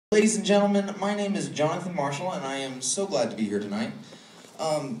Ladies and gentlemen, my name is Jonathan Marshall, and I am so glad to be here tonight.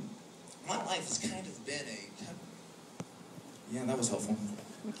 My life has kind of been Yeah, that was helpful.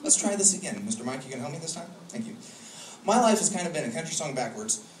 Let's try this again. Mr. Mike, you can help me this time? Thank you. My life has kind of been a country song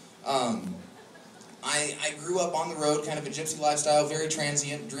backwards. I grew up on the road, kind of a gypsy lifestyle, very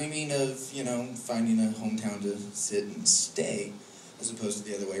transient, dreaming of, finding a hometown to sit and stay, as opposed to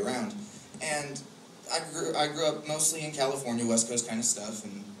the other way around. And I grew up mostly in California, West Coast kind of stuff,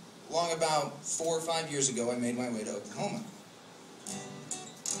 and long about 4 or 5 years ago, I made my way to Oklahoma.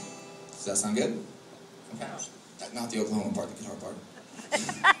 Does that sound good? Okay. Not the Oklahoma part, the guitar part.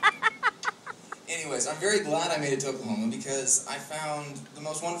 Anyways, I'm very glad I made it to Oklahoma because I found the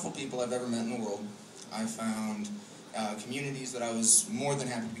most wonderful people I've ever met in the world. I found communities that I was more than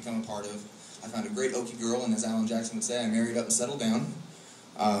happy to become a part of. I found a great Okie girl, and as Alan Jackson would say, I married up and settled down.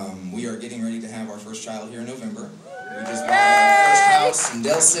 We are getting ready to have our first child here in November. We just bought our first house in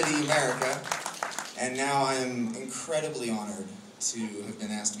Del City, America, and now I am incredibly honored to have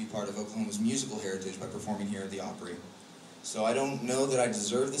been asked to be part of Oklahoma's musical heritage by performing here at the Opry. So I don't know that I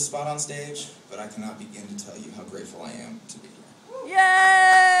deserve this spot on stage, but I cannot begin to tell you how grateful I am to be here.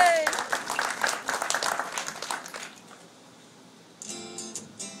 Yay!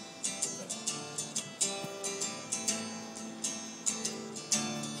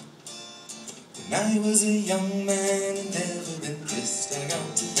 When I was a young man and never been kissed, I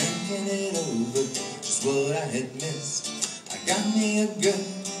got to thinking it over, just what I had missed. I got me a girl,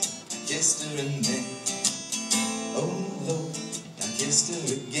 I kissed her and then, oh Lord, I kissed her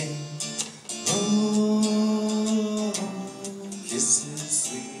again. Oh, kisses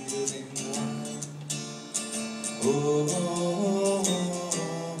sweeter than wine. Oh,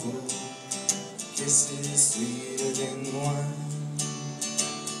 kisses sweeter than wine.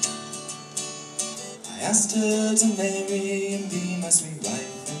 I asked her to marry and be my sweet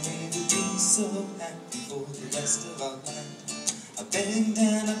wife, and we would be so happy for the rest of our life. I begged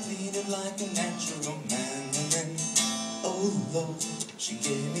and I pleaded like a natural man, and then, oh Lord, she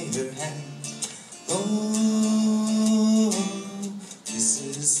gave me her hand. Oh,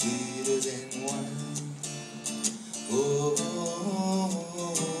 kisses sweeter than wine. Oh,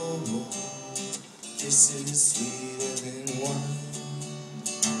 kisses sweeter than wine.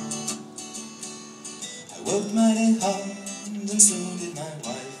 I worked mighty hard, and so did my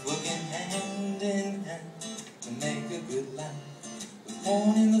wife, working hand in hand to make a good life. With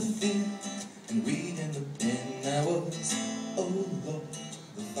corn in the field and wheat in the bin, I was, oh Lord,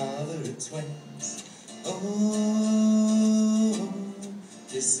 the father of twins. Oh,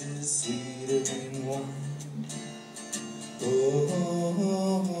 kisses sweeter than wine. Oh,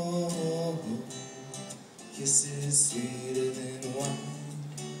 kisses sweeter than wine.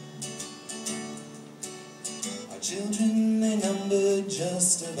 Children, they numbered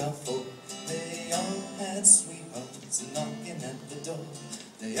just about 4. They all had sweethearts knocking at the door.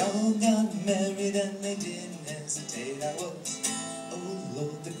 They all got married and they didn't hesitate. I was, oh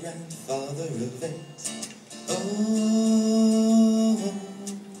Lord, the grandfather of 8. Oh,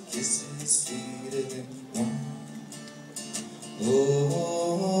 kisses sweeter than wine.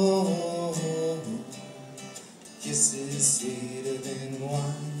 Oh, kisses sweeter than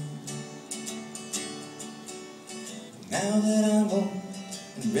wine. Now that I'm old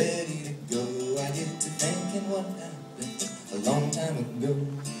and ready to go, I get to thinking what happened a long time ago.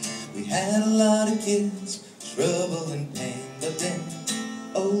 We had a lot of kids, trouble and pain, but then,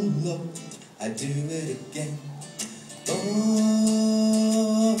 oh Lord, I'd do it again. Oh,